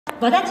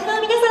わだちの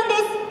皆さんで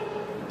す。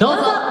どう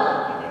ぞ。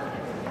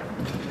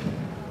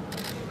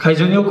会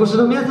場にお越し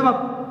の皆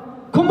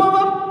様、こんばん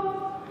は。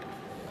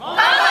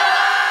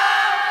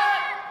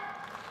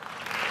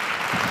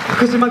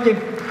福島県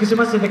福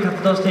島市で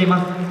活動してい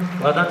ま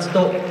すわだち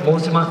と申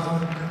します。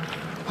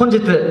本日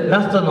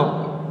ラスト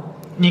の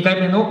2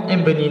回目の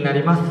演舞にな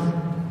ります。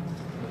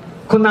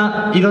こん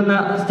ないろん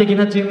な素敵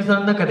なチームさ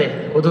んの中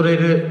で踊れ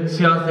る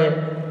幸せ、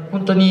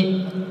本当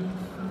に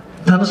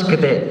楽しく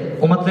て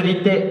お祭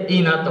りってい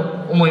いなと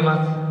思い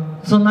ま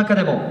す。その中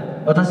で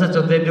も私たち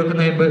の全力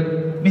の演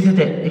舞見せ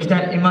ていき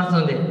たいます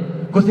ので、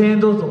ご声援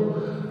どうぞ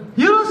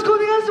よろしくお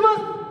願いしま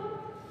す。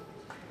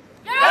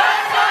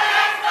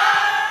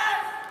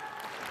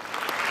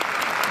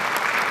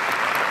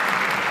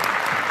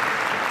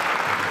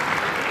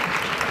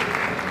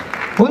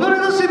己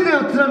の信念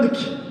を貫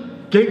き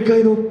限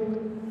界の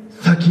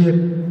先へ。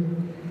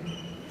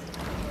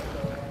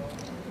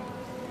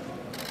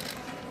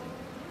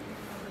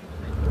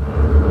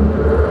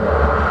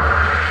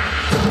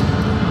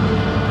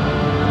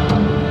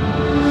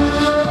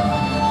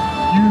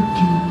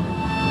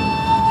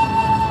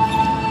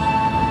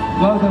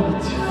我が道踏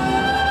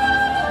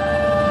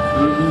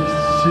み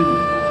しぶ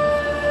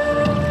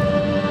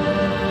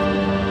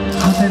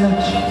果てな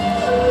き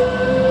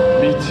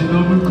道の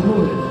向こ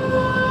うへ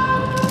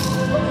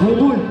思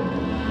い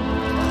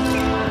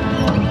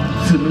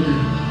紡ぐ。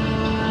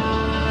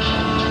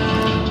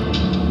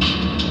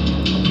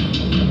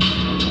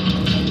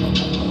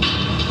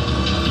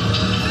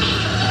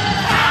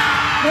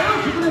目を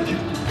くぐなく刻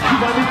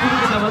み続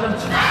けたわだ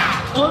ち、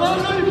己の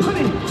一歩に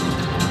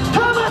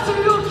魂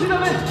を刻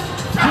め。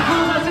志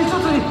一つに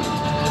駆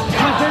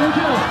け抜け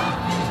ろ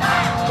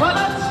わだ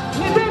ち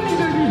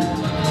2022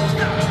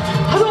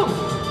波動。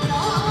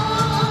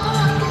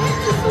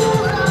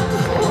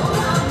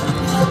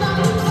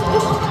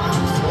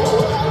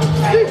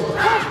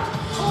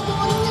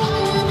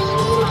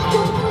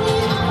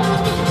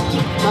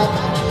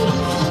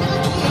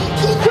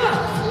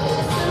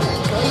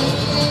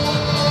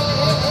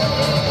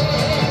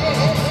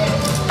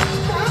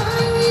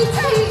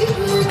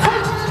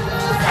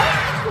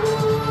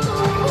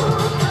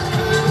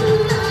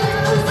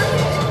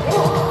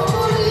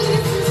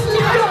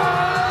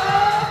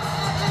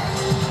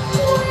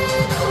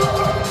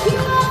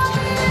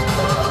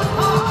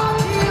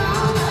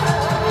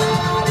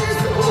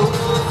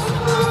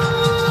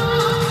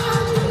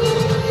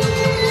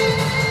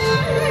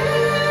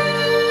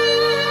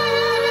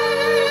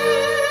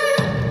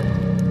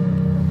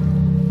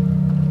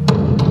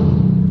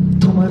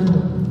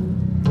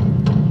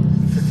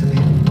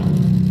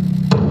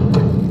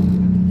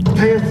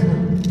絶やすな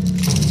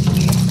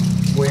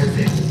燃やせ。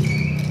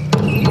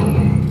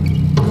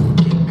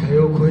限界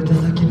を超えた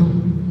先の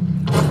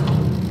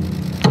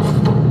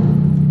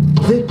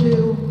絶景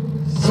を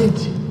信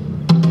じ進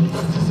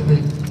め。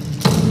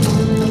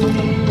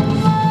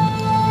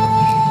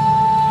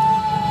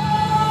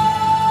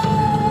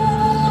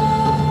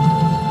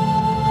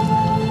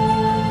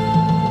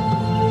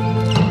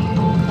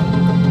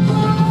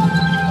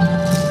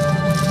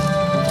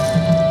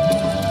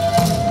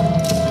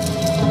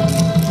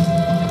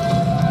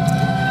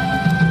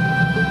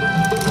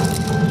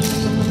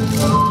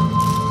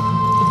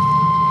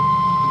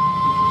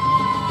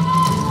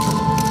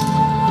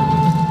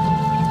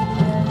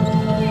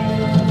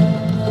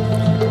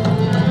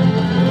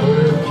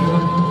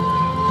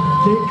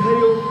限界を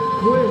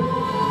超え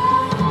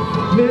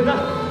目指す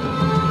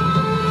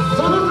そ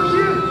の先へ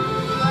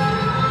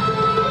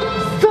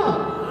スター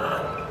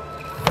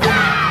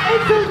い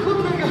つ困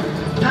難が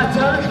立ち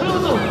はだかろ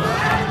うと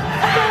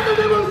何度で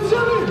も打ち破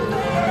る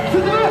進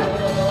め。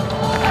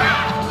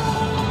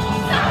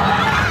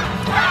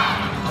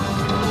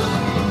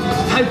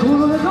最高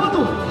の仲間と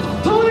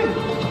共に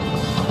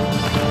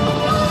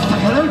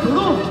逆らうこの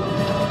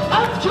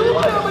熱き思いを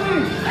胸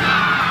に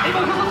今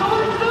こそ共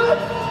に刻む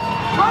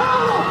パワ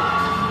ーを。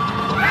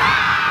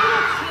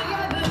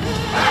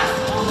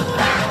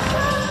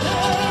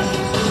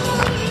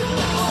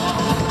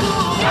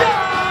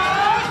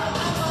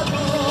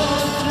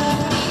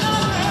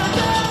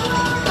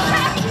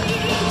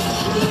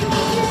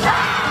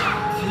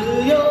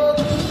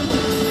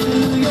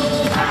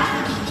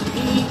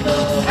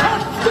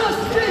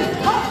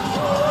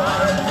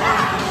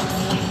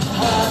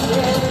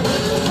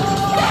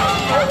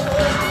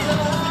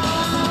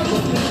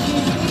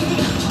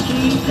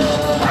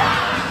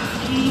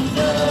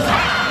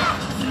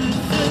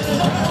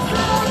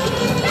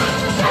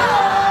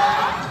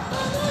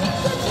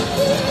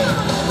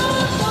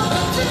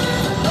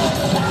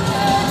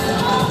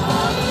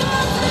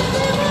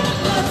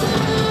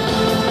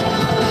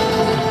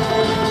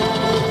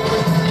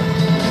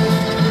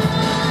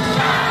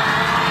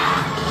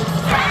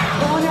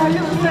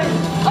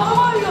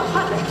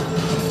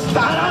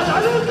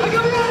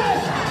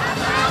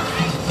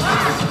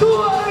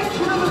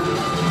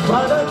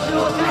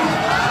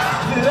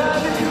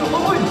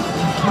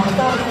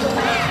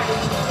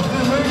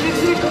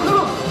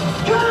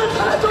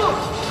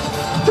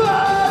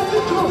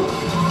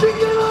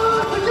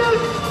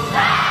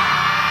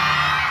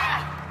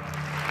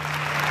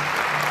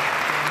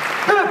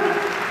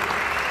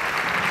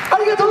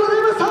がとうございます。